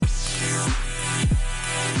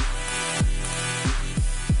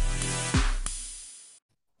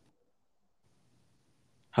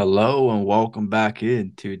Hello and welcome back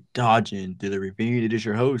in to Dodging through the Ravine. It is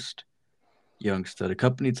your host, Youngster. The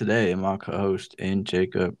company today, and my co-host, and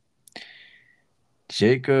Jacob.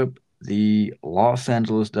 Jacob, the Los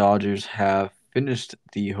Angeles Dodgers have finished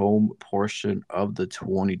the home portion of the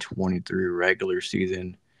 2023 regular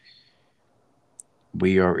season.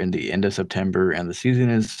 We are in the end of September, and the season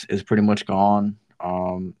is pretty much gone.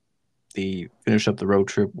 The finish up the road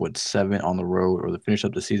trip with seven on the road, or the finish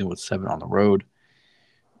up the season with seven on the road.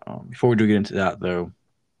 Before we do get into that, though,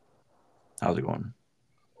 how's it going?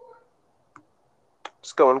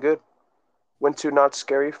 It's going good. Went to Not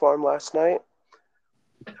Scary Farm last night.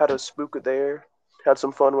 Had a spook there. Had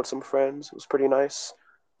some fun with some friends. It was pretty nice.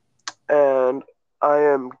 And I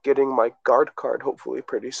am getting my guard card hopefully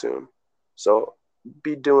pretty soon. So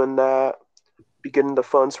be doing that. Be getting the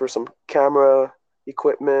funds for some camera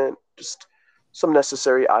equipment, just some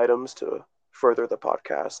necessary items to further the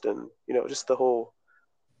podcast and just the whole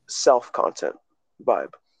self content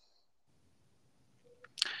vibe.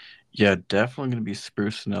 Yeah, definitely going to be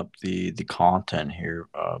sprucing up the content here.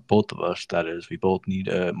 Both of us, that is, we both need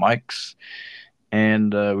mics,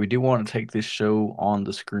 and we do want to take this show on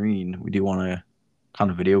the screen. We do want to kind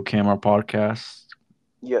of video camera podcast,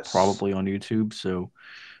 Yes. probably on YouTube. So,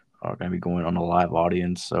 going to be going on a live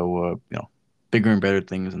audience. So, bigger and better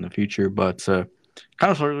things in the future. But kind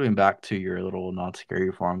of circling back to your little not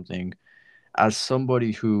scary farm thing, as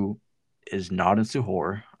somebody who is not into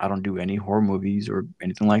horror, I don't do any horror movies or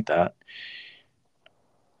anything like that.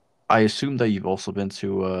 I assume that you've also been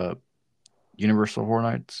to Universal Horror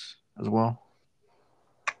Nights as well.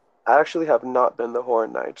 I actually have not been to Horror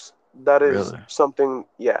Nights. That is Really? something,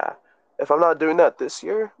 yeah. If I'm not doing that this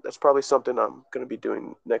year, that's probably something I'm going to be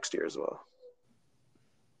doing next year as well.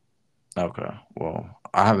 Okay. Well,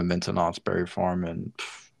 I haven't been to Knott's Berry Farm in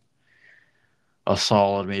a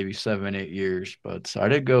solid maybe 7, 8 years, but I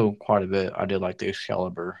did go quite a bit. I did like the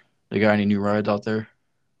Excalibur. They got any new rides out there?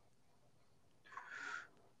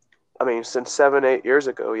 I mean, since 7, 8 years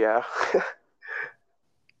ago, yeah.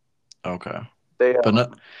 Okay. they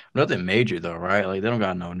But nothing major though, right? Like they don't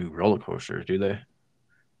got no new roller coasters, do they?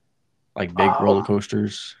 Like big roller um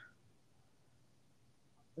coasters.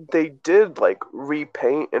 they did like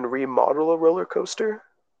repaint and remodel a roller coaster,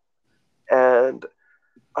 and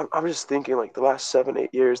I'm just thinking like the last 7, 8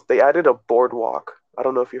 years they added a boardwalk. I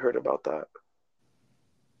don't know if you heard about that.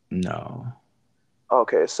 No.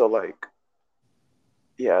 Okay, so like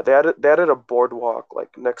yeah, they added a boardwalk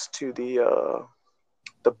like next to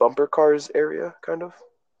the bumper cars area, kind of.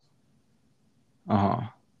 Uh-huh.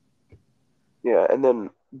 Yeah, and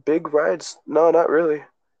then big rides? No, not really.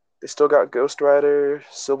 They still got Ghost Rider,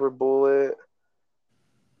 Silver Bullet.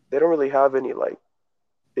 They don't really have any like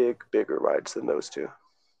bigger rides than those two.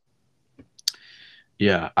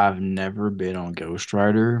 Yeah, I've never been on Ghost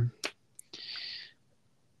Rider.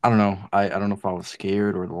 I don't know. I don't know if I was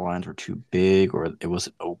scared or the lines were too big or it was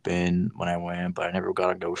open when I went, but I never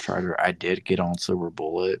got a Ghost Rider. I did get on Silver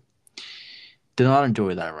Bullet. Did not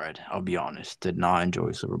enjoy that ride. I'll be honest. Did not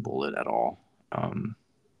enjoy Silver Bullet at all. Um, I,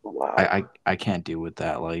 Wow. I I can't deal with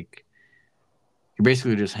that. Like you're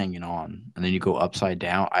basically just hanging on, and then you go upside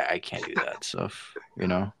down. I can't do that stuff. You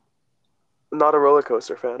know. Not a roller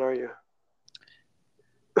coaster fan, are you?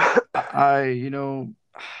 I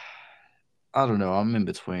I don't know. I'm in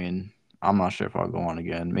between. I'm not sure if I'll go on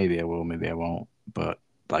again. Maybe I will. Maybe I won't. But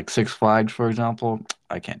like Six Flags, for example,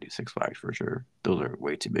 I can't do Six Flags for sure. Those are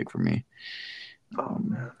way too big for me. Oh Um,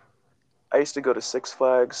 man. I used to go to Six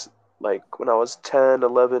Flags like when I was 10,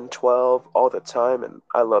 11, 12 all the time, and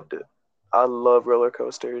I loved it. I love roller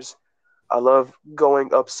coasters. I love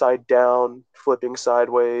going upside down, flipping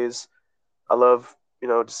sideways. I love,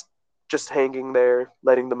 just hanging there,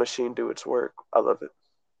 letting the machine do its work. I love it.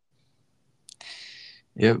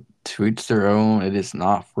 yep, to each their own. It is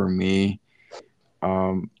not for me.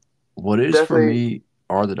 Um, what is for Definitely, me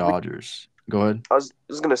are the we. Dodgers. Go ahead. I was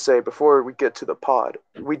just gonna say before we get to the pod,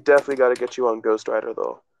 we definitely got to get you on Ghost Rider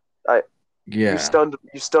though. I Yeah,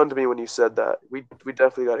 you stunned me when you said that. We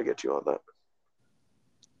definitely got to get you on that.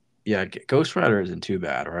 yeah. Ghost Rider isn't too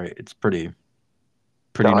bad, right? It's pretty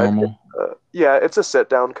No, normal. yeah, it's a sit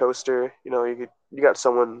down coaster. You got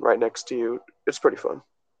someone right next to you. It's pretty fun.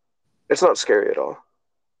 It's not scary at all.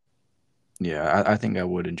 Yeah, I think I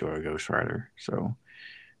would enjoy a Ghost Rider. So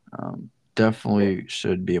Yeah. definitely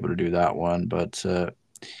should be able to do that one. But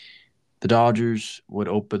the Dodgers would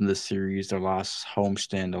open the series, their last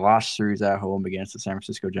homestand, the last series at home against the San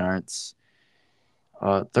Francisco Giants.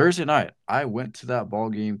 Thursday night, I went to that ball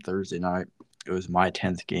game Thursday night. It was my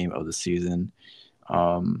 10th game of the season.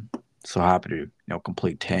 Um, so happy to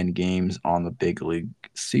complete 10 games on the big league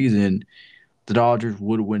season. the Dodgers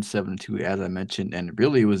would win 7-2, as I mentioned, and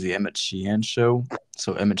really it was the Emmett Sheehan show.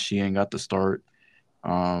 So Emmett Sheehan got the start,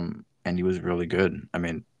 and he was really good. I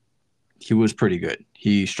mean, he was pretty good.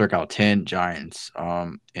 He struck out 10 Giants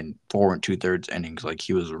in 4 and 2/3 innings. Like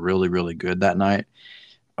he was really, really good that night.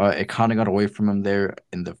 It kind of got away from him there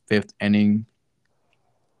in the fifth inning.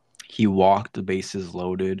 He walked the bases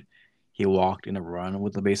loaded. He walked in a run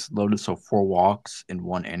with the bases loaded, so 4 walks in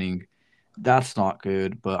 1 inning. That's not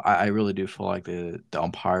good, but I really do feel like the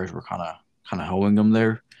umpires were kind of hoeing him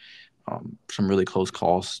there. Some really close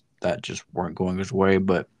calls that just weren't going his way,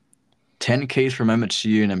 but 10 Ks from Emmett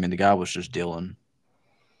Sheehan. I mean, the guy was just dealing.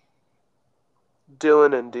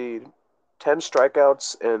 Dylan, indeed. 10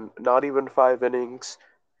 strikeouts in not even 5 innings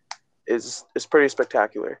is pretty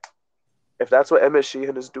spectacular. If that's what Emmett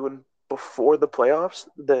Sheehan is doing before the playoffs,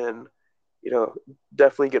 then,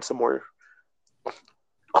 definitely get some more.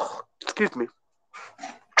 Oh, excuse me.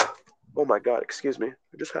 Oh my God, excuse me.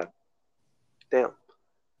 I just had. Damn.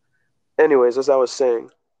 Anyways, as I was saying,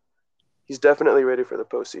 he's definitely ready for the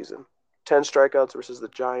postseason. 10 strikeouts versus the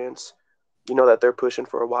Giants. You know that they're pushing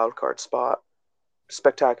for a wild card spot.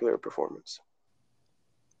 Spectacular performance.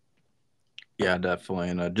 Yeah, definitely.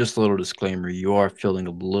 And just a little disclaimer: you are feeling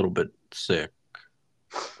a little bit sick,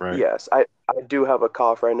 right? Yes, I do have a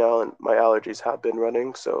cough right now, and my allergies have been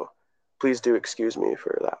running, so please do excuse me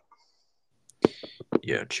for that.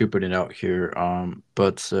 Yeah, trooping it out here.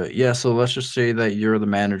 But yeah, so let's just say that you're the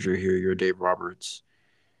manager here. You're Dave Roberts.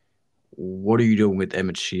 What are you doing with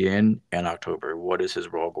Emmett Sheehan in October? What is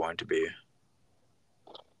his role going to be?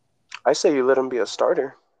 I say you let him be a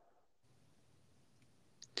starter.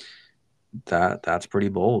 That's pretty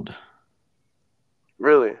bold.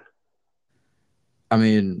 Really? I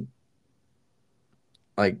mean,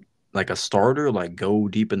 like like a starter, like go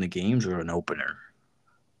deep in the games or an opener.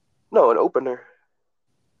 No, an opener.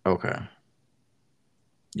 Okay.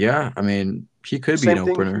 Yeah, I mean, he could be an Same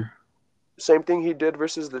thing. opener. Same thing he did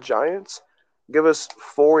versus the Giants. Give us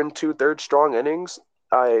 4 and 2/3 strong innings.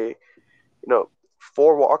 You know,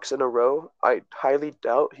 4 walks in a row. I highly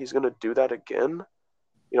doubt he's gonna do that again.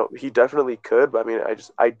 He definitely could, but I mean,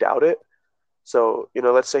 I doubt it. So,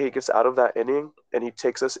 let's say he gets out of that inning and he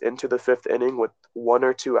takes us into the fifth inning with 1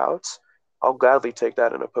 or 2 outs. I'll gladly take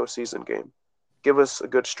that in a postseason game. Give us a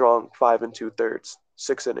good strong 5 and 2/3,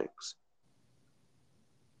 6 innings.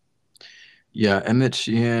 Yeah, Emmett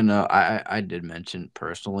Sheehan. I did mention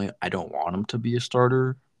personally, I don't want him to be a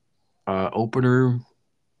starter. Opener,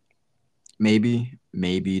 maybe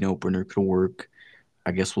an opener could work.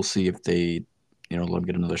 I guess we'll see if they, let him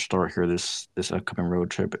get another start here this upcoming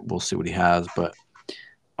road trip. We'll see what he has, but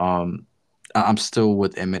um, I'm still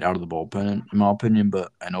with Emmett out of the bullpen in my opinion.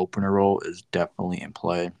 But an opener role is definitely in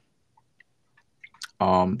play.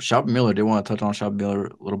 Shelby Miller, did want to touch on Shelby Miller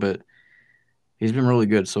a little bit. He's been really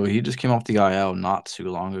good. So he just came off the IL not too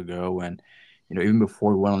long ago, and even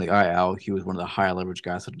before he went on the IL, he was one of the high leverage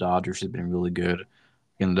guys for the Dodgers. He's been really good.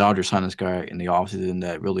 And the Dodgers signed this guy in the offseason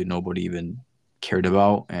that really nobody even cared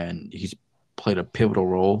about, and he's played a pivotal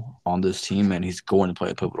role on this team, and he's going to play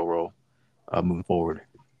a pivotal role moving forward.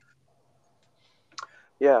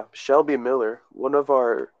 Yeah, Shelby Miller, one of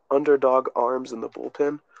our underdog arms in the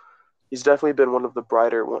bullpen. He's definitely been one of the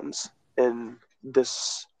brighter ones in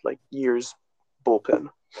this year's bullpen.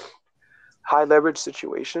 High leverage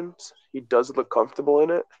situations, he does look comfortable in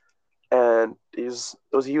it, and he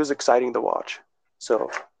was exciting to watch.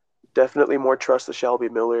 So definitely more trust to Shelby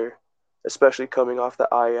Miller, especially coming off the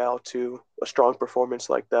IL too. A strong performance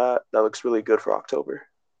like that looks really good for October.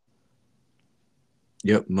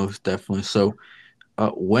 Yep, most definitely. So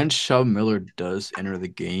when Shelby Miller does enter the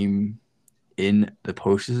game in the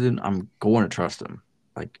postseason, I'm going to trust him.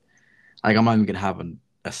 Like, I'm not even gonna have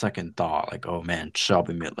a second thought. Like, oh man,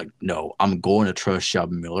 Shelby Miller. Like, no, I'm going to trust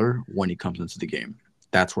Shelby Miller when he comes into the game.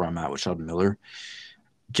 That's where I'm at with Shelby Miller.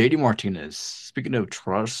 JD Martinez. Speaking of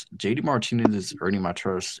trust, JD Martinez is earning my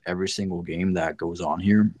trust every single game that goes on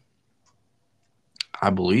here.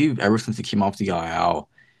 I believe ever since he came off the IL,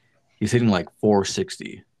 he's hitting like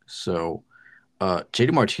 460. So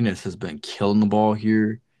JD Martinez has been killing the ball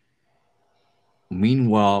here.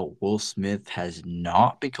 Meanwhile, Will Smith has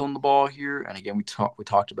not been killing the ball here. And again, we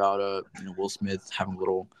talked about Will Smith having a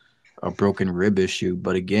little broken rib issue,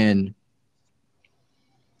 but again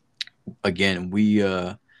we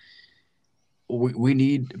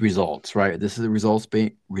need results, right? This is a results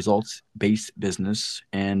based business,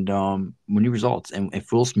 and we need results. And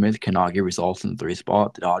if Will Smith cannot get results in the three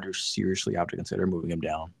spot, the Dodgers seriously have to consider moving him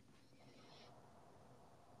down.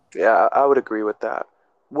 Yeah, I would agree with that.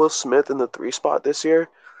 Will Smith in the three spot this year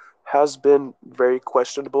has been very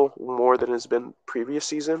questionable more than has been previous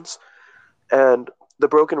seasons. And the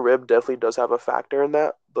broken rib definitely does have a factor in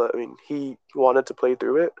that. But I mean, he wanted to play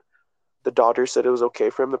through it. The Dodgers said it was okay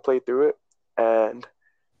for him to play through it. And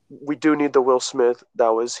we do need the Will Smith that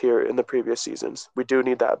was here in the previous seasons. We do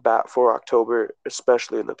need that bat for October,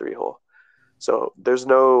 especially in the 3 hole. So there's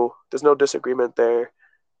no disagreement there.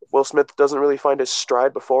 Will Smith doesn't really find his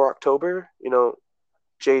stride before October.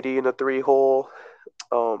 JD in the 3 hole,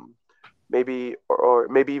 um, maybe or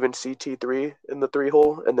maybe even CT3 in the 3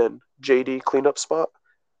 hole, and then JD cleanup spot.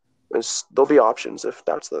 There'll be options if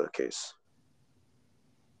that's the case.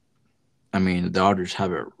 I mean, the Dodgers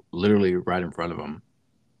have it literally right in front of them.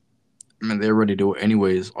 I mean, they're ready to do it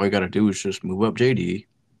anyways. All you got to do is just move up JD.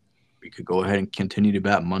 We could go ahead and continue to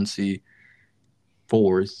bat Muncy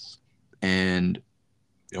fourth and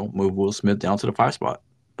move Will Smith down to the 5 spot.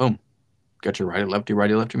 Boom. Got your righty lefty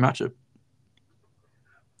matchup. There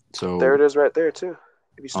So, it is right there too.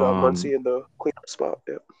 If you still have um, Muncy in the cleanup spot,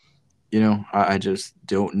 yeah. I just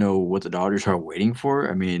don't know what the Dodgers are waiting for.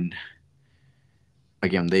 I mean,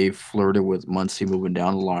 again, they flirted with Muncy moving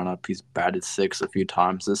down the lineup. He's batted six a few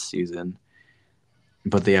times this season,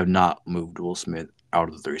 but they have not moved Will Smith out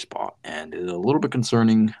of the 3 spot. And it's a little bit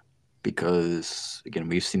concerning because, again,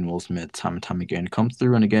 we've seen Will Smith time and time again come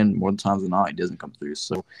through, and again, more times than not, he doesn't come through.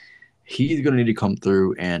 So he's going to need to come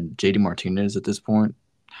through, and JD Martinez at this point,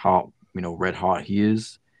 how red hot he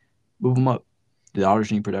is, move him up. The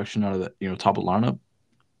Dodgers need production out of the top of the lineup,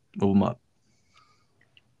 move him up.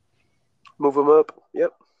 Move him up.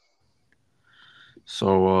 Yep.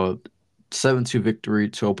 So 7-2 victory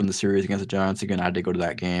to open the series against the Giants. Again, I did go to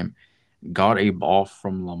that game. Got a ball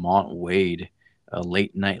from Lamont Wade, a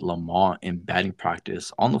late night Lamont in batting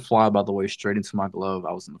practice on the fly. By the way, straight into my glove.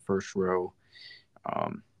 I was in the first row.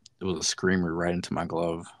 Um, it was a screamer right into my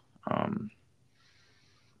glove. Um,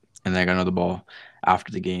 and then I got another ball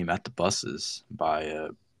after the game at the buses by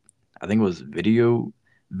I think it was video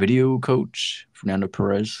coach Fernando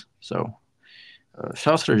Perez. So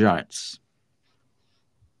shout out to the Giants.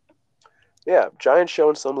 Yeah, Giants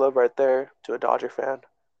showing some love right there to a Dodger fan.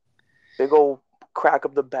 Big old crack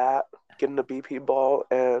of the bat, getting a BP ball,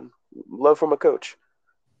 and love from a coach.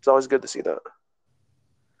 It's always good to see that.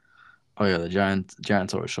 Oh yeah, the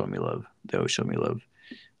Giants always show me love. They always show me love.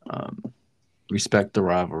 Um, respect the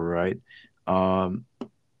rival, right? Um,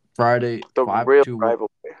 Friday The five real two. rivalry.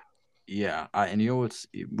 Yeah, and you know what's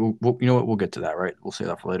you know what, we'll get to that, right? We'll say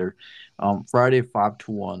that for later. Friday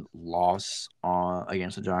 5-1 loss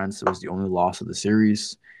against the Giants. It was the only loss of the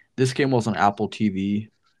series. This game was on Apple TV.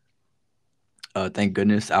 Thank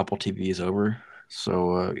goodness Apple TV is over,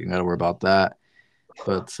 so you got to worry about that.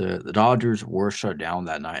 But the Dodgers were shut down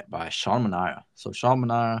that night by Sean Manaea. So Sean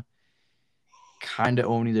Manaea kind of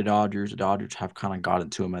owning the Dodgers. The Dodgers have kind of gotten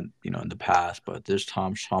to him in the past, but this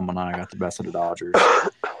time Sean Manaea got the best of the Dodgers.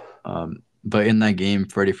 But in that game,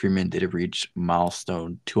 Freddie Freeman did reach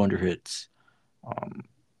milestone 200 hits. Um,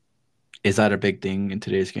 is that a big thing in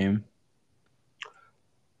today's game?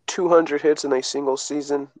 200 hits in a single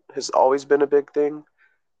season has always been a big thing.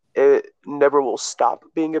 It never will stop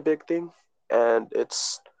being a big thing, and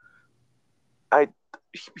I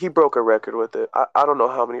he broke a record with it. I don't know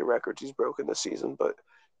how many records he's broken this season, but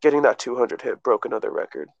getting that 200 hit broke another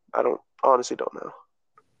record. I don't honestly don't know.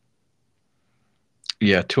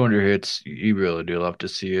 Yeah, 200 hits. You really do love to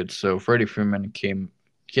see it. So Freddie Freeman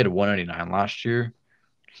he had a 199 last year,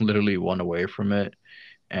 literally one away from it.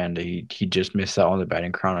 And he just missed out on the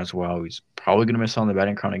batting crown as well. He's probably going to miss out on the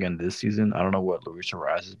batting crown again this season. I don't know what Luis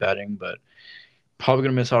Arraez is batting, but probably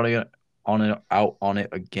going to miss out on it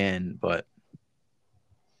again. But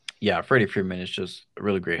yeah, Freddie Freeman is just a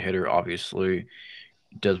really great hitter. Obviously,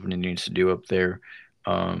 does what he needs to do up there.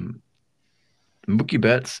 Um, Mookie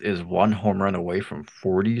Betts is one home run away from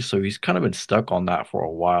 40, so he's kind of been stuck on that for a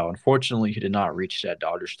while. Unfortunately, he did not reach that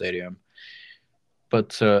Dodger Stadium, but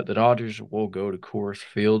the Dodgers will go to Coors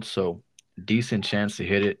Field, so decent chance to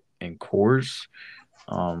hit it in Coors.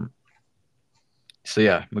 Um, so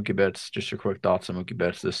yeah, Mookie Betts. Just your quick thoughts on Mookie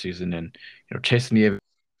Betts this season, and chasing the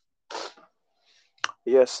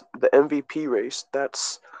Yes, the MVP race.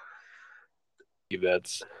 That's Mookie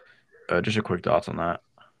Betts. Just your quick thoughts on that.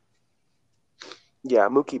 yeah,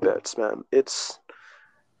 Mookie Betts, man.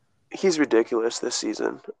 He's ridiculous this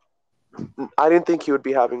season. I didn't think he would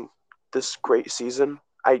be having this great season.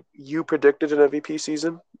 You predicted an MVP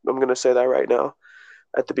season. I'm gonna say that right now.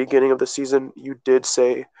 At the beginning of the season, you did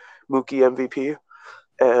say Mookie MVP,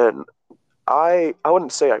 and I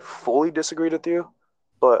wouldn't say I fully disagreed with you,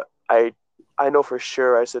 but I know for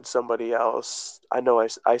sure I said somebody else. I know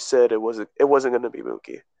I said it wasn't going to be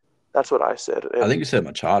Mookie. That's what I said. I think you And said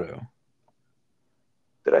Machado.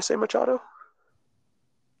 did I say Machado?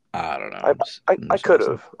 I don't know. I I'm I just could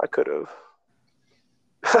guessing. have. I could have.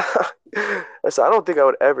 So I don't think I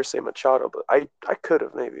would ever say Machado, but I could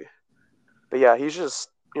have maybe. But yeah, he's just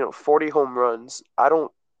 40 home runs. I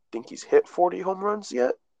don't think he's hit 40 home runs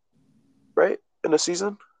yet, right? In a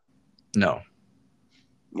season. No.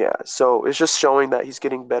 Yeah, so it's just showing that he's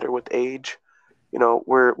getting better with age.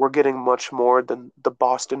 We're getting much more than the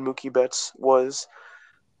Boston Mookie Betts was,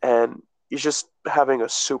 and he's just having a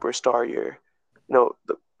superstar year.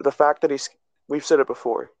 The fact that we've said it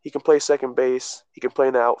before, he can play second base, he can play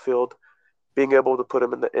in the outfield, being able to put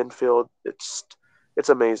him in the infield, it's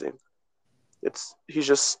amazing. He's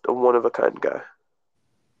just a one of a kind guy.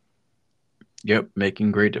 Yep,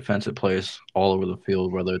 making great defensive plays all over the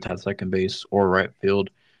field, whether it's at second base or right field.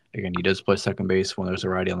 Again, he does play second base when there's a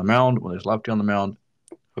righty on the mound. When there's lefty on the mound,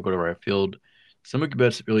 he'll go to right field. So Mookie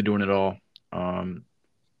Betts really doing it all. Um,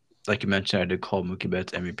 like you mentioned, I did call Mookie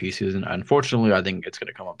Betts MVP season. Unfortunately, I think it's going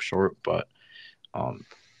to come up short, but um,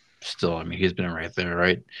 still, I mean, he's been right there,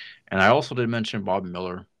 right? And I also did mention Bob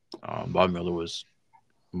Miller. Bob Miller was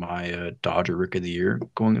my Dodger Rookie of the Year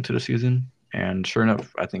going into the season, and sure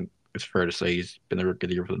enough, I think it's fair to say he's been the Rookie of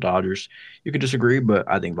the Year for the Dodgers. You could disagree, but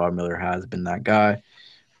I think Bob Miller has been that guy.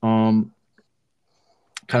 Um,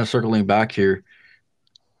 Kind of circling back here,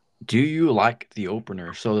 do you like the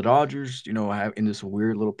opener? So the Dodgers, have in this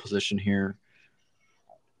weird little position here.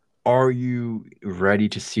 Are you ready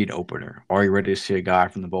to see an opener? Are you ready to see a guy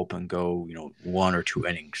from the bullpen go, one or two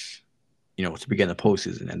innings, to begin the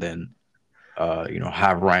postseason, and then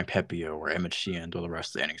have Ryan Pepio or Emmett Sheehan do the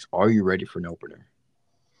rest of the innings? Are you ready for an opener?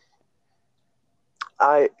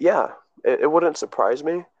 Yeah, it wouldn't surprise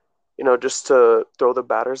me, just to throw the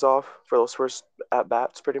batters off for those first at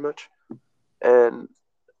bats, pretty much. And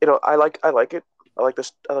I like it. I like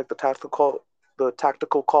this. I like the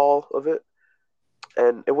tactical call of it,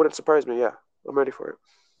 and it wouldn't surprise me. Yeah, I'm ready for it.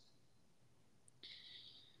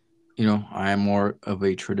 I am more of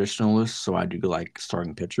a traditionalist, so I do like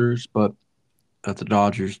starting pitchers, but at the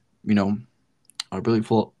Dodgers, are really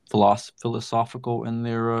philosophical in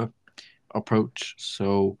their approach.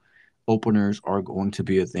 So openers are going to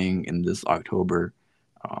be a thing in this October,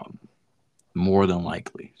 um, more than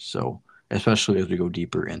likely. So especially as we go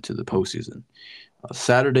deeper into the postseason.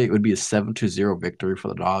 Saturday it would be a 7-0 victory for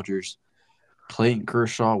the Dodgers. Clayton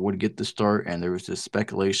Kershaw would get the start, and there was this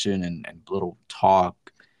speculation and little talk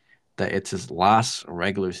that it's his last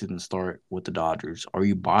regular season start with the Dodgers. Are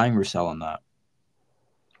you buying or selling that?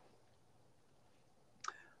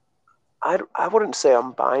 I wouldn't say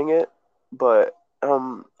I'm buying it, but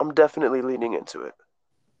I'm definitely leaning into it.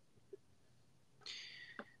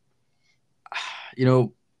 You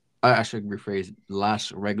know, I should rephrase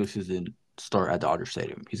last regular season start at Dodger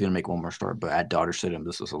Stadium. He's gonna make one more start, but at Dodger Stadium,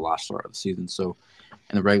 this was the last start of the season. So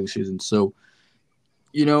in the regular season. So,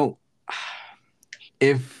 you know,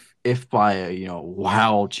 if by a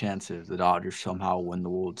wild chances the Dodgers somehow win the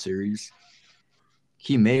World Series,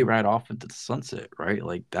 he may ride off into the sunset, right?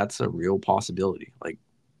 Like that's a real possibility. Like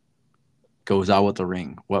goes out with the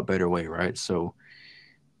ring. What better way, right? So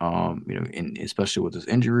especially with his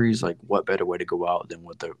injuries, like what better way to go out than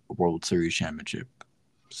with the World Series championship?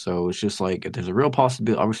 So it's just like if there's a real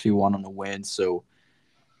possibility, obviously you want them to win. So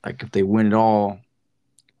like if they win it all,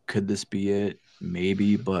 could this be it?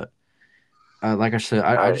 Maybe, but like I said,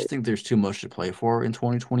 I I just think there's too much to play for in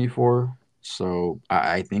 2024. So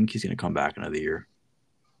I think he's gonna come back another year.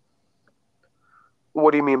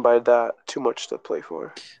 What do you mean by that? Too much to play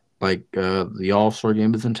for? Like the All Star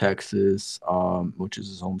game is in Texas, which is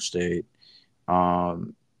his home state.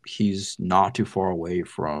 Um, he's not too far away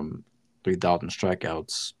from 3,000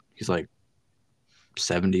 strikeouts. He's like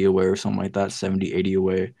 70 away or something like that, 70, 80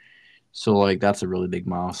 away. So like that's a really big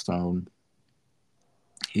milestone.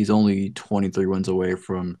 He's only 23 wins away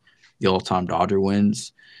from the all-time Dodger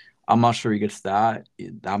wins. I'm not sure he gets that.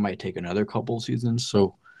 That might take another couple seasons.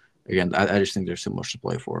 So again, I just think there's so much to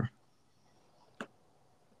play for.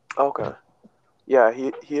 Okay. Yeah,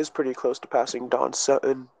 he is pretty close to passing Don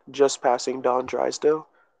Sutton, just passing Don Drysdale.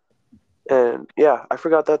 And yeah, I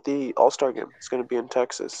forgot that the All Star game is going to be in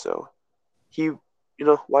Texas. So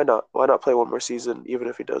why not? Why not play one more season, even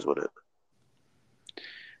if he does win it?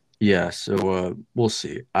 Yeah, so we'll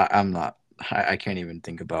see. I'm not. I can't even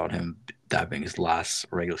think about him that being his last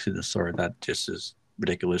regular season start. That just is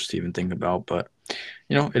ridiculous to even think about. But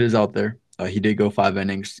it is out there. He did go 5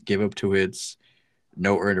 innings, gave up 2 hits,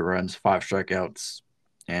 no earned runs, 5 strikeouts,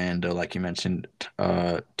 and like you mentioned,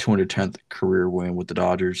 210th career win with the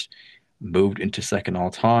Dodgers. Moved into second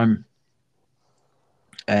all time,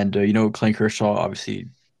 and Clayton Kershaw obviously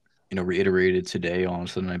reiterated today on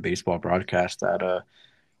Sunday Night Baseball broadcast that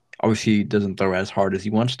Obviously, he doesn't throw as hard as he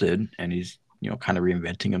once did, and he's kind of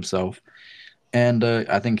reinventing himself. And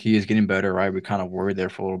I think he is getting better. Right, we kind of worried there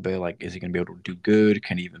for a little bit. Like, is he going to be able to do good?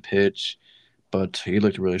 Can he even pitch? But he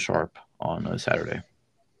looked really sharp on Saturday.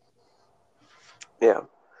 Yeah,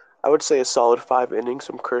 I would say a solid 5 innings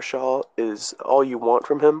from Kershaw is all you want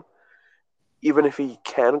from him. Even if he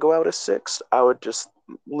can go out as six, I would just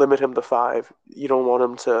limit him to five. You don't want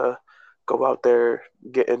him to go out there,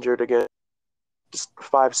 get injured again. Just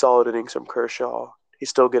 5 solid innings from Kershaw.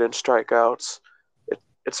 He's still getting strikeouts.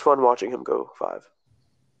 It's fun watching him go five.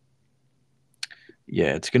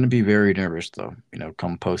 Yeah, it's going to be very nervous though.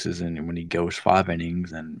 Come postseason and when he goes 5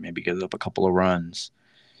 innings and maybe gives up a couple of runs,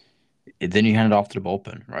 then you hand it off to the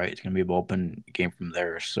bullpen, right? It's going to be a bullpen game from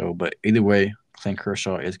there. So, but either way, Clayton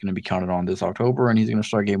Kershaw is going to be counted on this October, and he's going to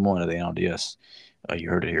start game one of the NLDS. You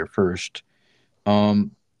heard it here first.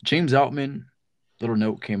 Um, James Outman, little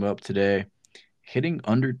note came up today, hitting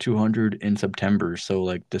under 200 in September. So,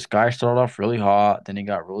 like, this guy started off really hot, then he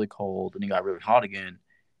got really cold, then he got really hot again,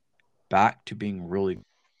 back to being really You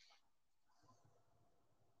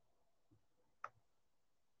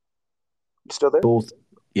still there? both.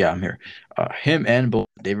 Yeah, I'm here. Him and both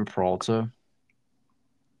David Peralta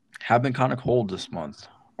have been kind of cold this month.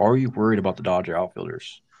 Are you worried about the Dodger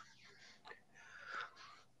outfielders?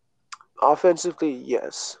 Offensively,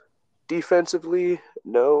 yes. Defensively,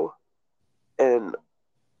 no. And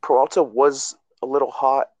Peralta was a little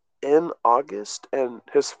hot in August, and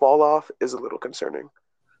his fall off is a little concerning.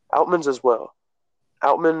 Outman's as well.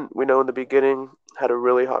 Outman, we know in the beginning, had a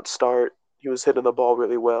really hot start. He was hitting the ball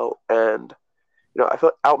really well, and I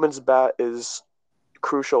feel like Outman's bat is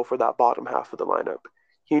crucial for that bottom half of the lineup.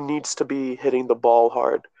 He needs to be hitting the ball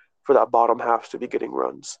hard for that bottom half to be getting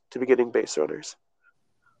runs, to be getting base runners.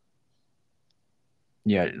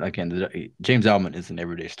 Yeah, again, James Outman is an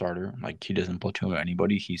everyday starter. Like, he doesn't platoon with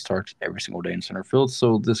anybody. He starts every single day in center field.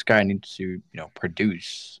 So this guy needs to,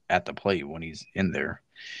 produce at the plate when he's in there.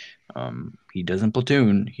 He doesn't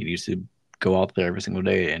platoon. He needs to go out there every single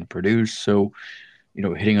day and produce. So,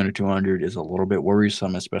 hitting under 200 is a little bit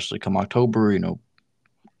worrisome, especially come October.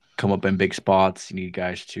 Come up in big spots. You need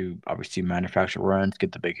guys to obviously manufacture runs,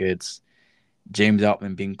 get the big hits. James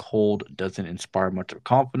Outman being cold doesn't inspire much of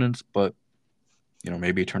confidence, but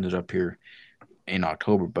maybe he turns it up here in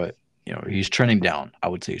October. But he's trending down. I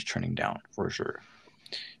would say he's trending down for sure.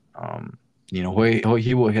 Um,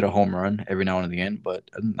 he will hit a home run every now and again, but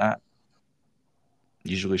other than that,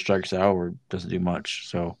 usually strikes out or doesn't do much.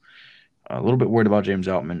 So a little bit worried about James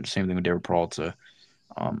Outman. Same thing with David Peralta.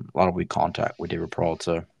 A lot of weak contact with David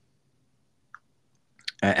Peralta.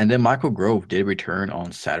 And then Michael Grove did return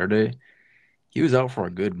on Saturday. He was out for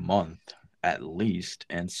a good month at least.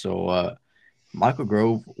 And so Michael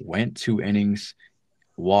Grove went 2 innings,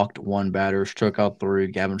 walked one batter, struck out three.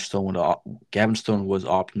 Gavin Stone was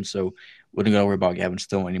optioned, so we didn't got to worry about Gavin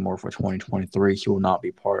Stone anymore for 2023. He will not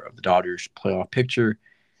be part of the Dodgers playoff picture.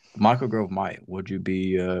 Michael Grove might. Would you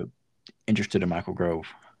be interested in Michael Grove?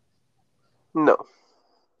 No,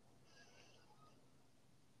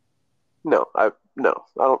 I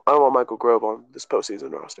don't want Michael Grove on this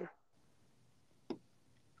postseason roster.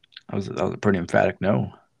 That was a pretty emphatic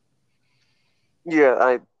no. Yeah,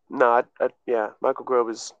 I no, yeah, Michael Grove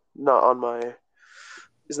is not on my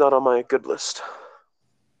good list.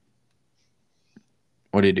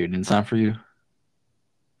 What do you do? Didn't sign for you?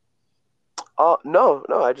 No,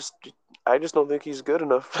 I just don't think he's good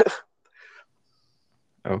enough.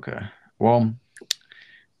 Okay. Well,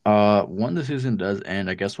 when the season does end,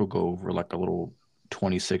 I guess we'll go over like a little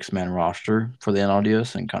 26-man roster for the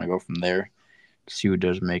NLDS and kind of go from there. See who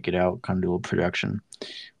does make it out, kind of do a little production.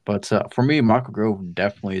 But for me, Michael Grove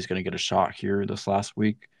definitely is going to get a shot here this last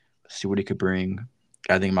week. See what he could bring.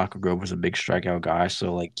 I think Michael Grove was a big strikeout guy,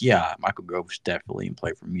 so like, yeah, Michael Grove is definitely in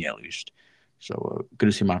play for me at least. So good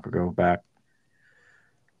to see Michael Grove back.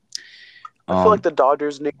 I feel like Um, the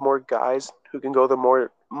Dodgers need more guys who can go the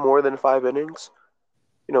more than 5 innings.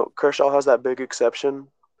 Kershaw has that big exception.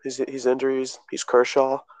 His injuries, he's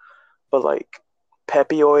Kershaw, but like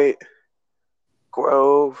Pepioit,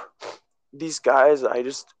 Grove, these guys, I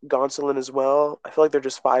just Gonsolin as well. I feel like they're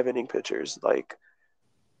just 5 inning pitchers. Like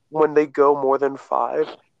when they go more than five,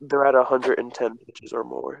 they're at 110 pitches or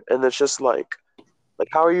more, and it's just like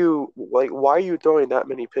how are you like why are you throwing that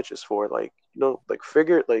many pitches for? Like like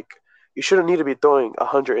figure like you shouldn't need to be throwing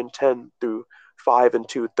 110 through 5 and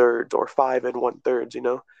 2/3 or 5 and 1/3.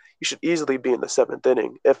 You should easily be in the seventh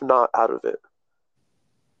inning, if not out of it.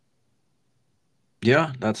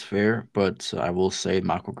 yeah, that's fair, but I will say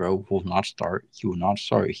Michael Grove will not start. He will not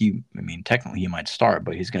start. I mean, technically he might start,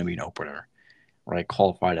 but he's going to be an opener. right,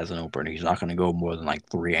 qualified as an opener. He's not going to go more than like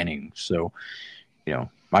 3 innings. So,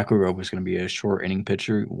 Michael Grove is going to be a short inning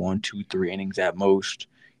pitcher, 1, 2, 3 innings at most.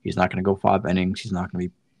 He's not going to go 5 innings. He's not going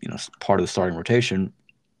to be, part of the starting rotation.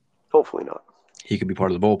 Hopefully not. He could be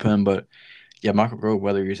part of the bullpen, but yeah, Michael Grove,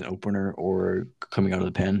 whether he's an opener or coming out of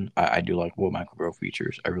the pen, I do like what Michael Grove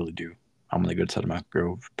features. I really do. I'm on the good side of Michael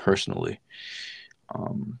Grove personally.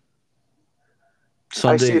 Um,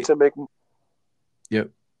 I see it Sunday, to make. yep.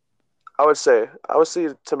 I would see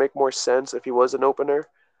it to make more sense if he was an opener.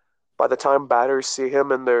 By the time batters see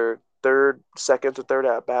him in their second to third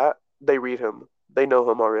at bat, they read him. They know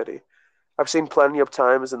him already. I've seen plenty of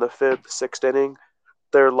times in the fifth, sixth inning,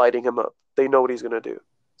 they're lighting him up. They know what he's going to do.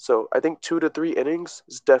 So I think 2 to 3 innings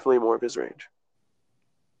is definitely more of his range.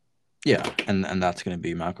 Yeah, and that's going to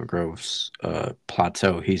be Michael Grove's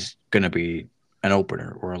plateau. He's going to be an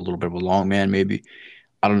opener or a little bit of a long man, maybe.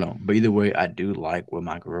 I don't know. But either way, I do like what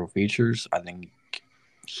Michael Grove features. I think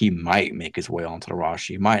he might make his way onto the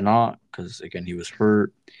roster. He might not because, again, he was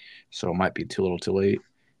hurt. So it might be too little too late.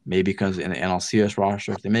 Maybe because in the NLCS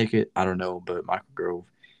roster, if they make it, I don't know. But Michael Grove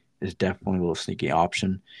is definitely a little sneaky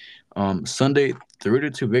option. Sunday,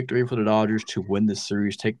 3-2 victory for the Dodgers to win the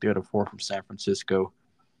series, take the other four from San Francisco.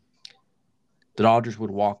 The Dodgers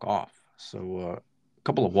would walk off. So a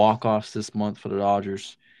couple of walk-offs this month for the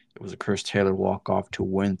Dodgers. It was a Chris Taylor walk-off to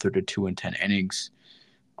win 32 and 10 innings.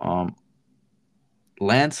 Um,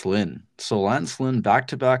 Lance Lynn. So Lance Lynn,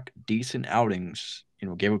 back-to-back decent outings.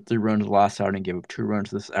 Gave up 3 runs last outing, gave up 2 runs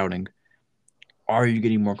this outing. Are you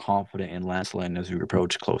getting more confident in Lance Lynn as we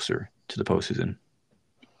approach closer to the postseason?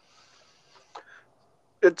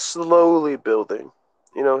 It's slowly building.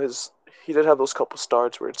 His he did have those couple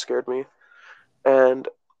starts where it scared me, and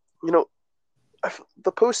you know,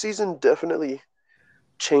 the postseason definitely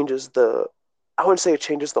changes the. I wouldn't say it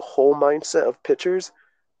changes the whole mindset of pitchers,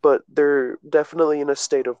 but they're definitely in a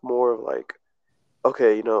state of more of like,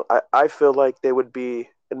 okay, I feel like they would be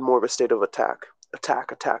in more of a state of attack,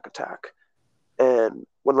 attack, attack, attack. And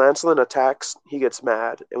when Lancelin attacks, he gets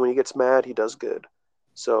mad, and when he gets mad, he does good.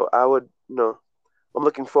 So I would, I'm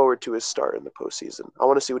looking forward to his start in the postseason. I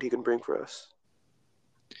want to see what he can bring for us.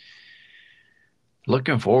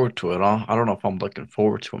 Looking forward to it. I don't know if I'm looking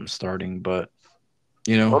forward to him starting, but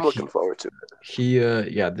I'm looking he forward to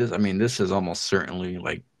it. yeah, this is almost certainly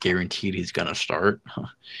like guaranteed he's gonna start.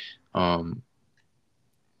 um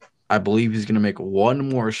I believe he's gonna make one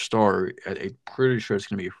more start. I'm pretty sure it's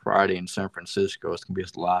gonna be Friday in San Francisco. It's gonna be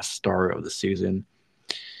his last start of the season.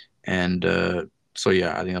 And so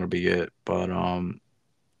yeah, I think that'll be it. But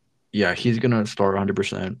yeah, he's gonna start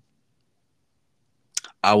 100%.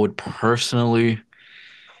 I would personally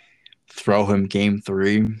throw him game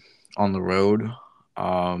 3 on the road.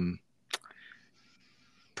 Um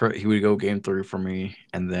he would go game 3 for me,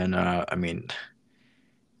 and then I mean,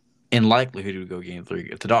 in likelihood, he would go game 3.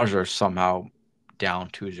 If the Dodgers are somehow down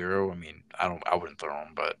 2-0, I mean, I wouldn't throw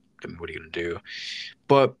him, but I mean, what are you gonna do?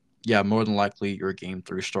 But yeah, more than likely, your game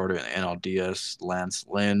 3 starter in NLDS, Lance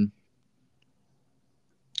Lynn.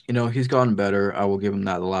 He's gotten better. I will give him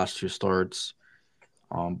that the last 2 starts.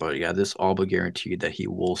 But yeah, this all but guaranteed that he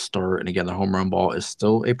will start. And again, the home run ball is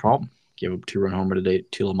still a problem. Give up 2-run homer today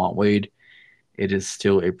to Lamont Wade. It is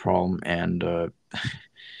still a problem, and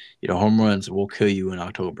home runs will kill you in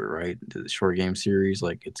October, right? The short game series,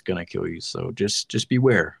 like it's gonna kill you. So just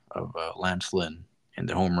beware of Lance Lynn and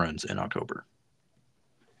the home runs in October.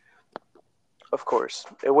 Of course,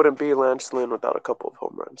 it wouldn't be Lance Lynn without a couple of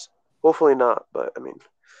home runs. Hopefully not, but I mean,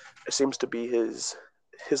 it seems to be his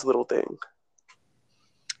little thing.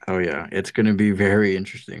 Oh yeah, it's gonna be very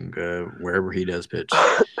interesting wherever he does pitch.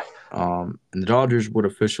 And the Dodgers would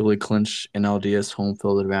officially clinch NLDS home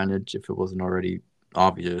field advantage if it wasn't already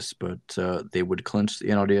obvious, but they would clinch the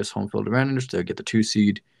NLDS home field advantage to get the 2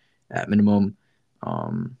 seed at minimum.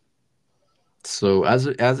 Um, so as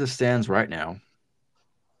it stands right now,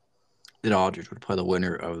 the Dodgers would play the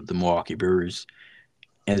winner of the Milwaukee Brewers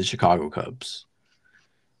and the Chicago Cubs.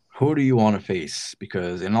 Who do you want to face?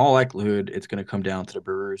 Because in all likelihood, it's going to come down to the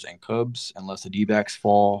Brewers and Cubs unless the D-backs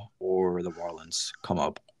fall or the Marlins come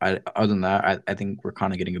up. Other than that, I think we're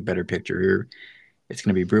kind of getting a better picture here. It's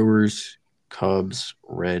going to be Brewers, Cubs,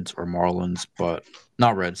 Reds, or Marlins, but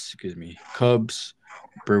not Reds, excuse me. Cubs,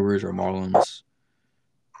 Brewers, or Marlins.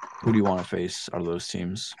 Who do you want to face out of those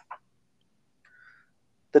teams?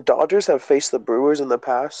 The Dodgers have faced the Brewers in the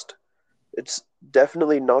past. It's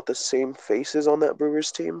definitely not the same faces on that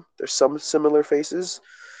Brewers team. There's some similar faces.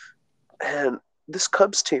 And this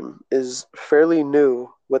Cubs team is fairly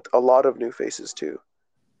new with a lot of new faces too.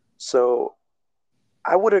 So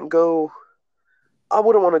I wouldn't go I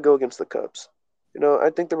wouldn't want to go against the Cubs. I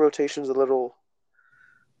think the rotation's a little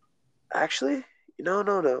Actually, no.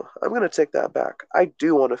 I'm going to take that back. I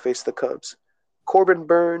do want to face the Cubs. Corbin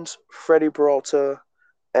Burns, Freddie Peralta,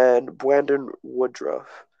 and Brandon Woodruff.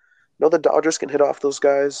 I know the Dodgers can hit off those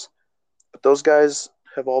guys, but those guys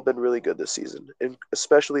have all been really good this season, and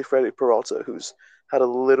especially Freddie Peralta, who's had a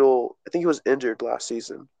little. I think he was injured last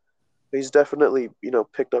season. But he's definitely,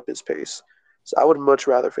 picked up his pace. So I would much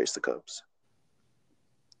rather face the Cubs.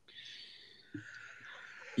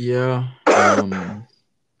 Yeah. I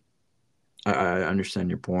understand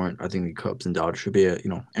your point. I think the Cubs and Dodgers should be a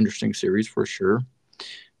interesting series for sure.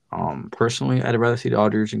 Personally, I'd rather see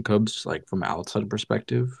Dodgers and Cubs like from an outside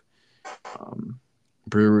perspective. Um,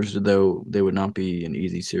 Brewers, though, they would not be an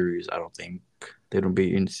easy series. I don't think they don't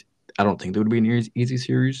be in. I don't think they would be an easy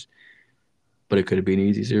series, but it could be an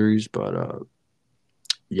easy series. But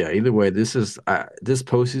yeah, either way, this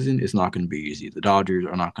postseason is not going to be easy. The Dodgers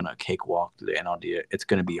are not going to cakewalk through the NLD. It's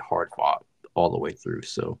going to be hard fought all the way through.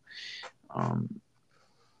 So, um,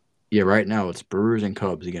 yeah, right now it's Brewers and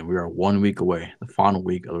Cubs again. We are 1 week away. The final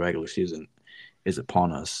week of the regular season is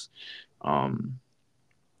upon us. Um,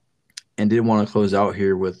 and did want to close out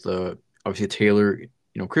here with obviously Taylor.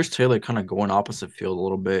 Chris Taylor kind of going opposite field a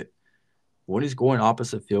little bit. When he's going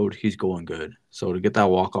opposite field, he's going good. So to get that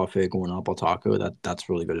walk off hit going up Otako, that's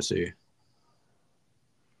really good to see.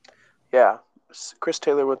 Yeah, Chris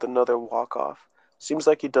Taylor with another walk-off. Seems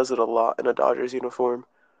like he does it a lot in a Dodgers uniform.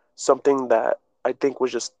 Something that I think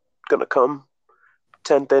was just going to come.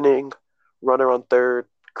 10th inning, runner on third.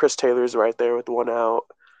 Chris Taylor's right there with one out.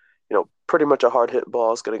 Pretty much a hard hit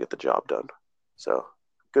ball is going to get the job done. So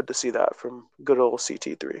good to see that from good old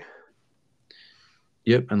CT3.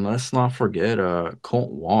 Yep, and let's not forget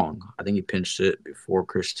Colt Wong. I think he pinched it before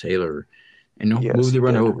Chris Taylor and Yes, moved the he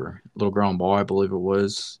run did. over. Little ground ball, I believe it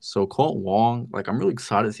was. So Colt Wong, like I'm really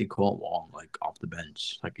excited to see Colt Wong like off the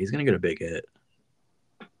bench. Like he's gonna get a big hit.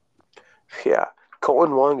 Yeah,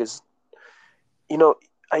 Colin Wong is. You know,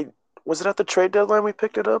 I was it at the trade deadline we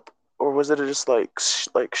picked it up, or was it just like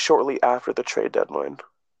shortly after the trade deadline?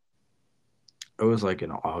 It was like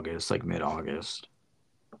in August, like mid August.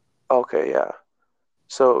 Okay, yeah.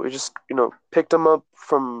 So we just picked him up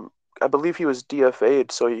from. I believe he was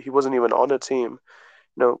DFA'd, so he wasn't even on a team.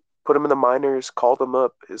 Put him in the minors, called him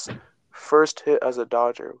up. His first hit as a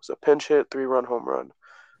Dodger was a pinch hit, 3-run home run,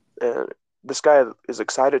 and this guy is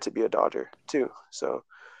excited to be a Dodger too. So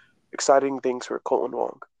exciting things for Colton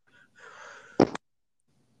Wong.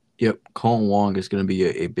 Yep, Colt Wong is gonna be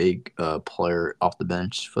a big player off the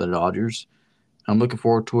bench for the Dodgers. I'm looking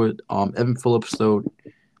forward to it. Evan Phillips though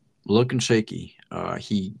looking shaky.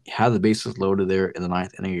 He had the bases loaded there in the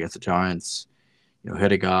ninth inning against the Giants.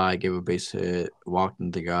 Hit a guy, gave a base hit, walked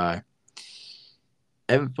into the guy.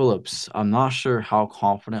 Evan Phillips, I'm not sure how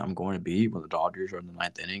confident I'm going to be when the Dodgers are in the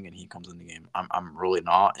ninth inning and he comes in the game. I'm really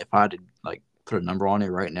not. If I had to like put a number on it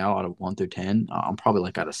right now out of 1 through 10, I'm probably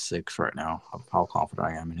like at a 6 right now of how confident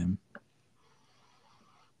I am in him.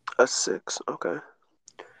 A 6. Okay.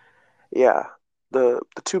 Yeah. The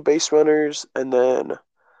two base runners, and then I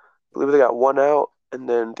believe they got one out, and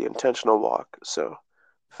then the intentional walk. So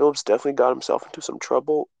Phillips definitely got himself into some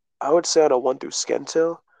trouble. I would say on a 1 through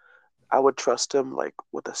Scantil, I would trust him like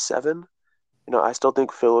with a 7. I still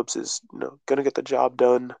think Phillips is gonna get the job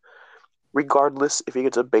done, regardless if he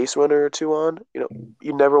gets a base runner or two on.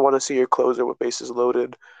 You never want to see your closer with bases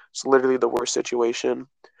loaded. It's literally the worst situation.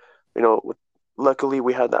 Luckily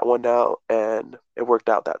we had that one out and it worked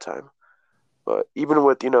out that time. But even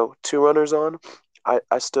with two runners on,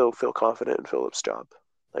 I still feel confident in Phillips' job.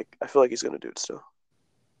 Like I feel like he's gonna do it still.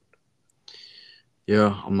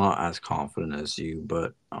 Yeah, I'm not as confident as you,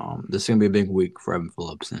 but this is gonna be a big week for Evan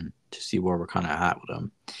Phillips and to see where we're kind of at with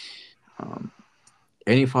him. Um,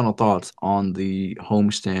 any final thoughts on the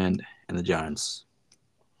homestand and the Giants?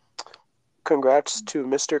 Congrats to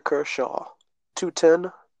Mr. Kershaw.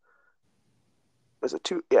 210. Was it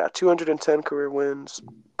two? Yeah, 210 career wins.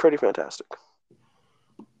 Pretty fantastic.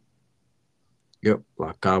 Yep,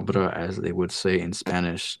 La Cabra, as they would say in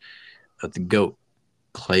Spanish, the GOAT,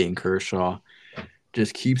 Clayton Kershaw,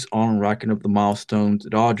 just keeps on racking up the milestones. The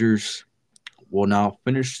Dodgers will now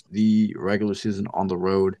finish the regular season on the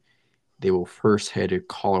road. They will first head to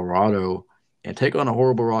Colorado and take on a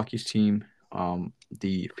horrible Rockies team,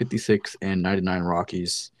 the 56 and 99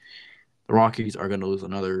 Rockies. The Rockies are going to lose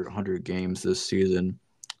another 100 games this season.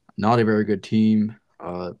 Not a very good team.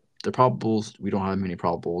 The probables, we don't have many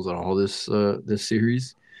probables at all this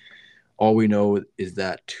series. All we know is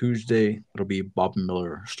that Tuesday it'll be Bob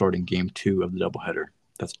Miller starting game 2 of the doubleheader.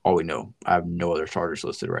 That's all we know. I have no other starters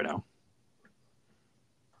listed right now.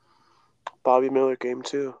 Bobby Miller game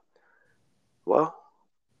 2. Well,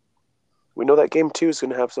 we know that game two is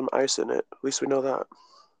going to have some ice in it. At least we know that.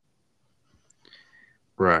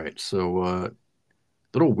 Right. So,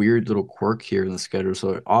 little weird little quirk here in the schedule.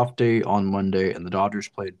 So, off day on Monday, and the Dodgers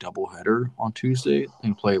play a doubleheader on Tuesday.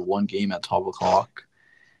 They play one game at 12 o'clock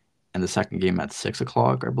and the second game at 6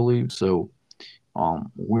 o'clock, I believe. So,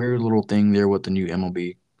 weird little thing there with the new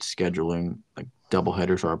MLB scheduling. Like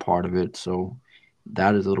doubleheaders are a part of it. So,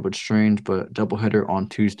 that is a little bit strange. But doubleheader on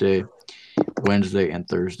Tuesday, Wednesday, and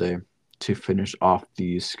Thursday to finish off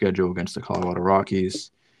the schedule against the Colorado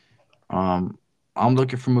Rockies. Um, I'm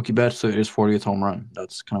looking for Mookie Betts to his 40th home run.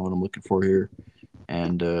 That's kind of what I'm looking for here,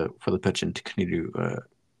 and for the pitching to continue to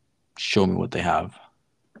show me what they have.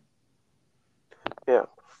 Yeah,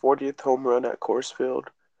 40th home run at Coors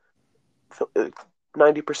Field.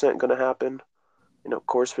 90% going to happen.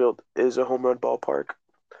 Coors Field is a home run ballpark.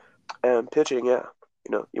 And pitching, yeah.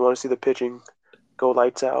 You want to see the pitching go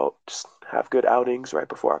lights out, just have good outings right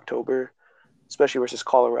before October, especially versus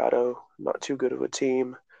Colorado. Not too good of a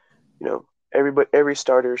team. Every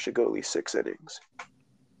starter should go at least 6 innings.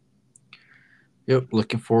 Yep,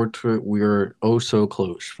 looking forward to it. We are oh so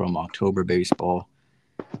close from October baseball.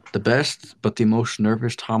 The best, but the most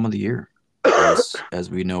nervous time of the year, as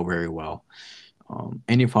we know very well.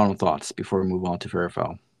 Any final thoughts before we move on to fair or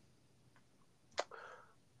foul?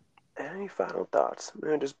 Any final thoughts?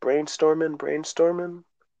 Man, just brainstorming.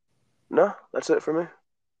 No, that's it for me.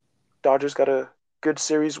 Dodgers got a good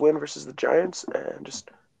series win versus the Giants and just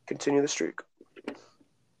continue the streak.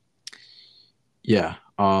 Yeah.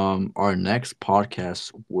 Our next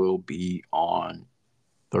podcast will be on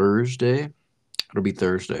Thursday. It'll be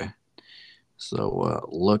Thursday. So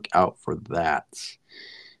look out for that.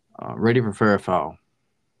 Ready for fair or foul?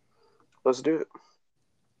 Let's do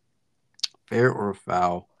Fair or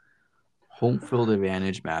foul? Home field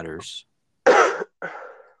advantage matters. it.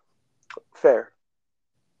 Fair.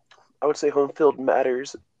 I would say home field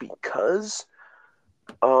matters because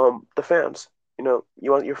the fans. You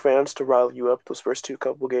want your fans to rile you up those first two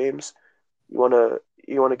couple games. You want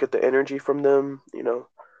to get the energy from them.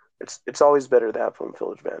 It's always better to have home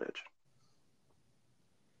field advantage.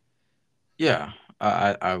 Yeah,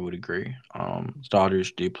 I would agree.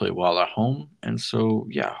 Dodgers do play well at home, and so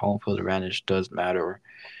yeah, home field advantage does matter.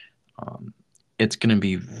 Um, it's going to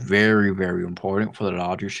be very, very important for the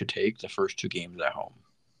Dodgers to take the first two games at home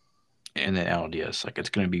in the LDS. Like it's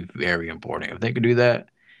going to be very important. If they could do that,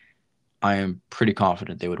 I am pretty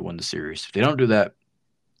confident they would win the series. If they don't do that,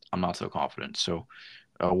 I'm not so confident. So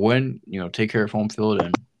when take care of home field,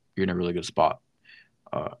 and you're in a really good spot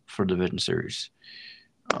for the division series.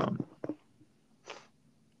 Um,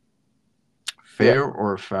 Yeah. Fair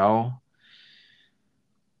or foul?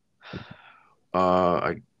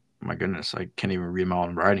 I my goodness, I can't even read my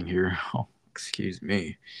own writing here. Oh, excuse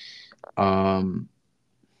me. Um,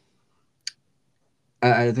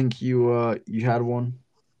 I think you had one.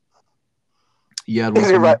 You had one Is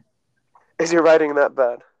for your me. right? Is your writing that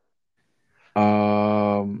bad?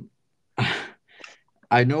 Um,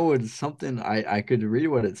 I know it's something I could read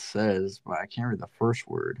what it says, but I can't read the first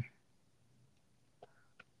word.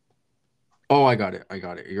 Oh, I got it. I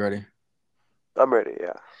got it. You ready? I'm ready.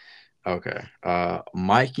 Yeah. Okay.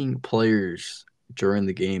 Miking players during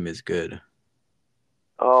the game is good.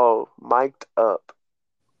 Oh, mic'd up.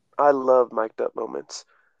 I love mic'd up moments.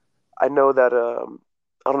 I know that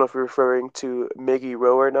I don't know if you're referring to Miggy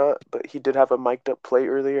Rowe or not, but he did have a mic'd up play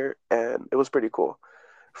earlier, and it was pretty cool.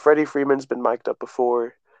 Freddie Freeman's been mic'd up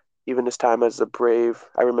before, even his time as a Brave.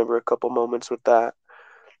 I remember a couple moments with that,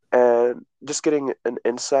 and just getting an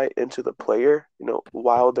insight into the player,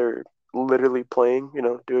 while they're literally playing,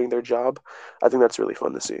 doing their job. I think that's really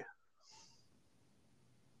fun to see.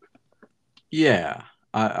 Yeah,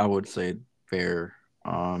 I would say fair.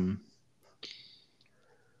 Um,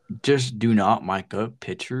 just do not mic up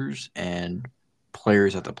pitchers and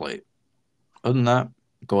players at the plate. Other than that,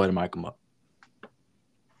 go ahead and mic them up.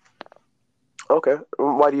 Okay,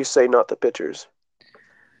 why do you say not the pitchers?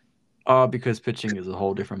 Because pitching is a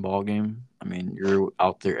whole different ball game. I mean, you're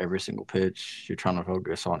out there every single pitch. You're trying to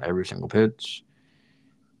focus on every single pitch.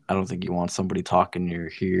 I don't think you want somebody talking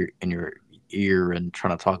in your ear and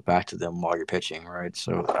trying to talk back to them while you're pitching, right?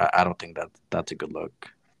 So I don't think that's a good look.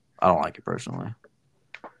 I don't like it personally.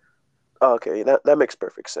 Okay, that makes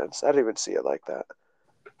perfect sense. I didn't even see it like that.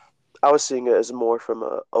 I was seeing it as more from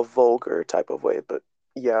a vulgar type of way, but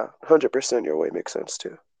yeah, 100% your way makes sense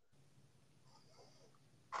too.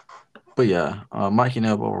 But yeah, miking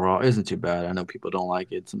up overall isn't too bad. I know people don't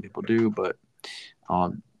like it, some people do, but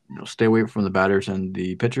stay away from the batters and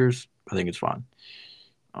the pitchers. I think it's fine.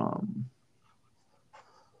 Um,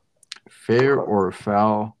 Fair Uh-huh. or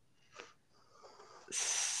foul?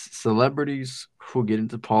 celebrities who get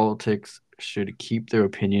into politics should keep their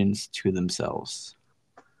opinions to themselves.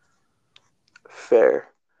 Fair.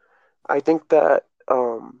 I think that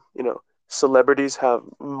celebrities have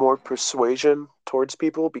more persuasion towards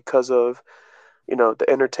people because of, the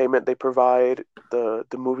entertainment they provide, the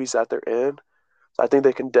movies that they're in. So I think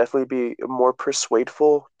they can definitely be more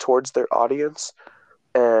persuadeful towards their audience.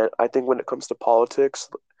 And I think when it comes to politics,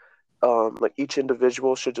 like each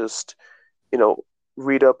individual should just, you know,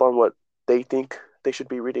 read up on what they think they should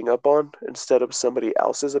be reading up on instead of somebody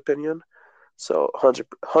else's opinion. So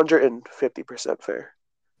 150% fair.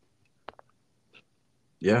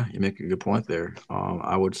 Yeah, you make a good point there.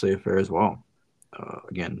 I would say fair as well.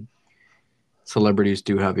 Again, celebrities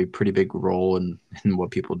do have a pretty big role in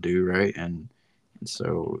what people do, right? And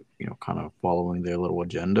so, kind of following their little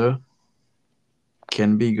agenda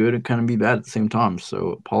can be good and can be bad at the same time.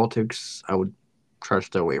 So politics, I would try to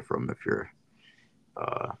stay away from if you're,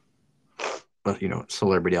 uh,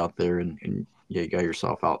 celebrity out there and yeah, you got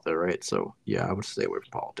yourself out there, right? So yeah, I would stay away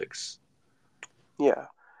from politics. Yeah.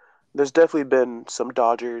 There's definitely been some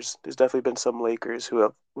Dodgers, there's definitely been some Lakers who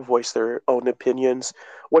have voiced their own opinions,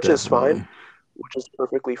 which is fine, Definitely. which is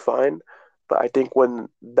perfectly fine. But I think when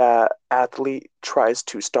that athlete tries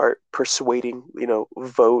to start persuading,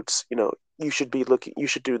 votes, you should do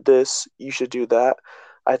this, you should do that,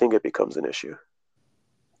 I think it becomes an issue.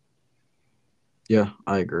 Yeah,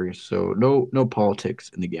 I agree. So no politics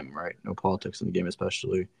in the game, right? No politics in the game,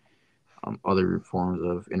 especially other forms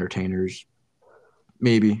of entertainers,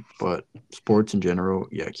 maybe, but sports in general,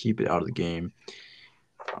 yeah, keep it out of the game.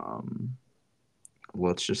 Um,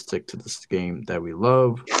 let's just stick to this game that we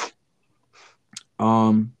love.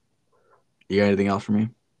 Um, you got anything else for me?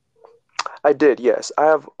 I did, yes. I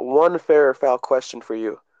have one fair or foul question for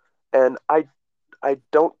you, and I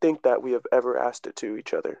don't think that we have ever asked it to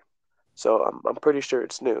each other. So I'm pretty sure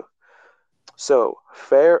it's new. So,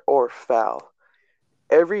 fair or foul?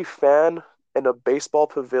 Every fan in a baseball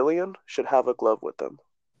pavilion should have a glove with them.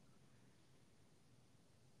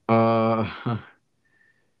 Uh,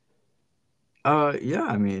 yeah.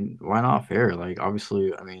 I mean, why not fair? Like,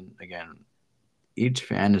 obviously, I mean, again, each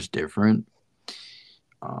fan is different.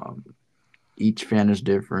 Um, each fan is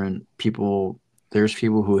different. There's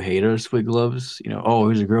people who hate us with gloves. Oh,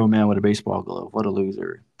 he's a grown man with a baseball glove. What a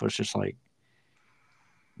loser. But it's just like,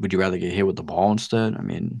 would you rather get hit with the ball instead? I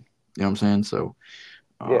mean, you know what I'm saying? So,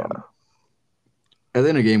 Yeah, um, at the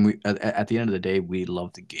end of the game, at the end of the day, we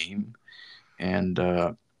love the game, and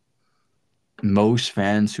most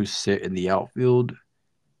fans who sit in the outfield,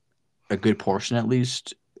 a good portion at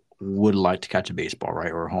least, would like to catch a baseball,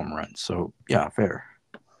 right, or a home run. So, yeah, fair.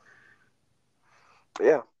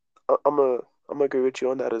 yeah. I'm gonna agree with you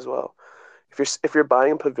on that as well. If you're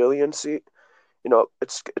buying a pavilion seat,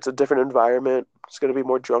 it's a different environment. It's gonna be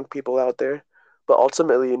more drunk people out there, but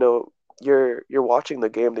ultimately, you're watching the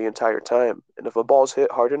game the entire time, and if a ball's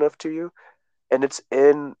hit hard enough to you, and it's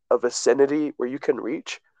in a vicinity where you can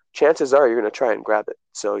reach, chances are you're gonna try and grab it.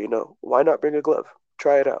 So, why not bring a glove?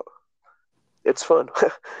 Try it out. It's fun.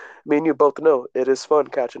 Me and you both know it is fun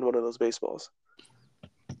catching one of those baseballs.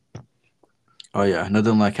 Oh yeah,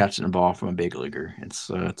 nothing like catching a ball from a big leaguer. It's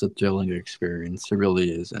a thrilling experience. It really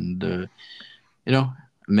is, and it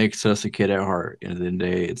makes us a kid at heart. At the end of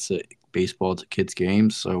the day, baseball. It's a kid's game,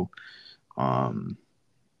 so um,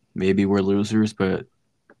 maybe we're losers, but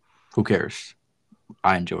who cares?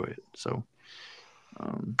 I enjoy it. So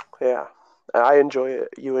um, Yeah, I enjoy it.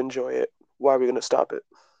 You enjoy it. Why are we gonna stop it?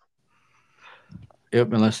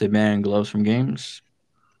 yep. Unless they ban gloves from games,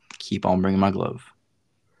 keep on bringing my glove.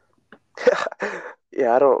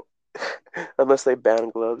 Yeah, I don't. Unless they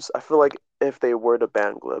ban gloves, I feel like if they were to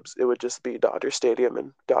ban gloves, it would just be Dodger Stadium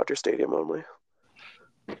and Dodger Stadium only.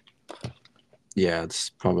 Yeah, it's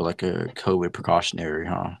probably like a COVID precautionary,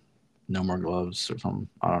 huh? No more gloves or something.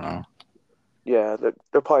 I don't know. Yeah,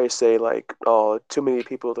 they'll probably say like, "Oh, too many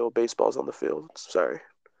people throw baseballs on the field." Sorry.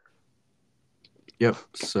 Yep.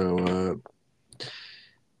 So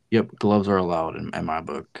yep, gloves are allowed in my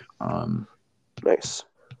book. Nice.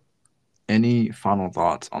 Any final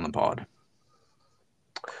thoughts on the pod?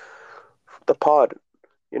 The pod.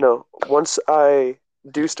 Once I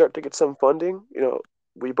do start to get some funding,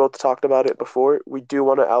 we both talked about it before. We do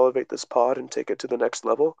want to elevate this pod and take it to the next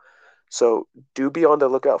level. So do be on the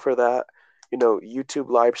lookout for that. YouTube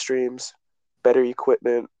live streams, better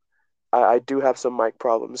equipment. I do have some mic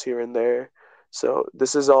problems here and there. So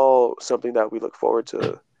this is all something that we look forward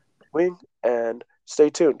to doing. And stay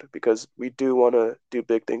tuned because we do want to do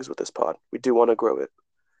big things with this pod. We do want to grow it.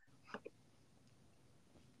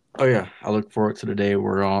 Oh yeah, I look forward to the day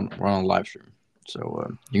we're on a live stream.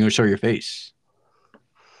 So you're gonna show your face.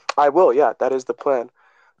 I will. Yeah, that is the plan.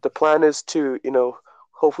 The plan is to,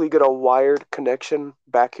 hopefully get a wired connection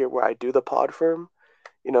back here where I do the pod firm.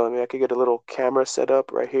 I mean, I could get a little camera set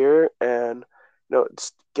up right here, and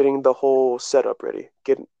it's getting the whole setup ready.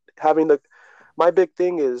 Getting having the My big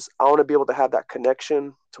thing is I want to be able to have that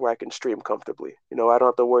connection to where I can stream comfortably. I don't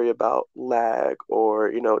have to worry about lag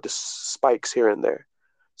or just spikes here and there.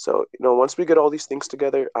 So once we get all these things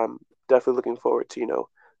together, I'm definitely looking forward to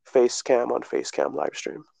face cam on face cam live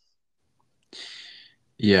stream.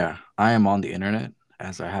 Yeah, I am on the internet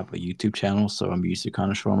as I have a YouTube channel, so I'm used to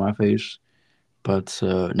kind of showing my face, but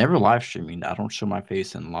never live streaming. I don't show my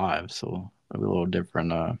face in live, so it'll be a little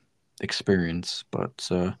different experience. But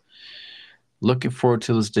looking forward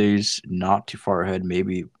to those days. Not too far ahead.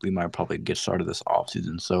 Maybe we might probably get started this off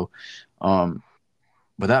season. So, um,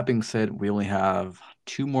 with that being said, we only have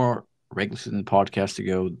two more regular season podcasts to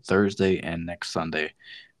go. Thursday and next Sunday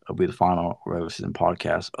will be the final regular season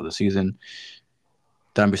podcast of the season.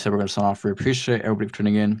 That being said, we're going to sign off. We appreciate everybody for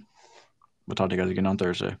tuning in. We'll talk to you guys again on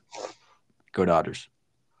Thursday. Go Dodgers.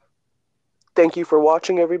 Thank you for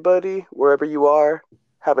watching, everybody, wherever you are.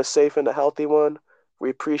 Have a safe and a healthy one. We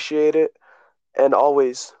appreciate it. And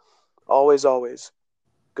always, always, always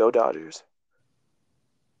go Dodgers.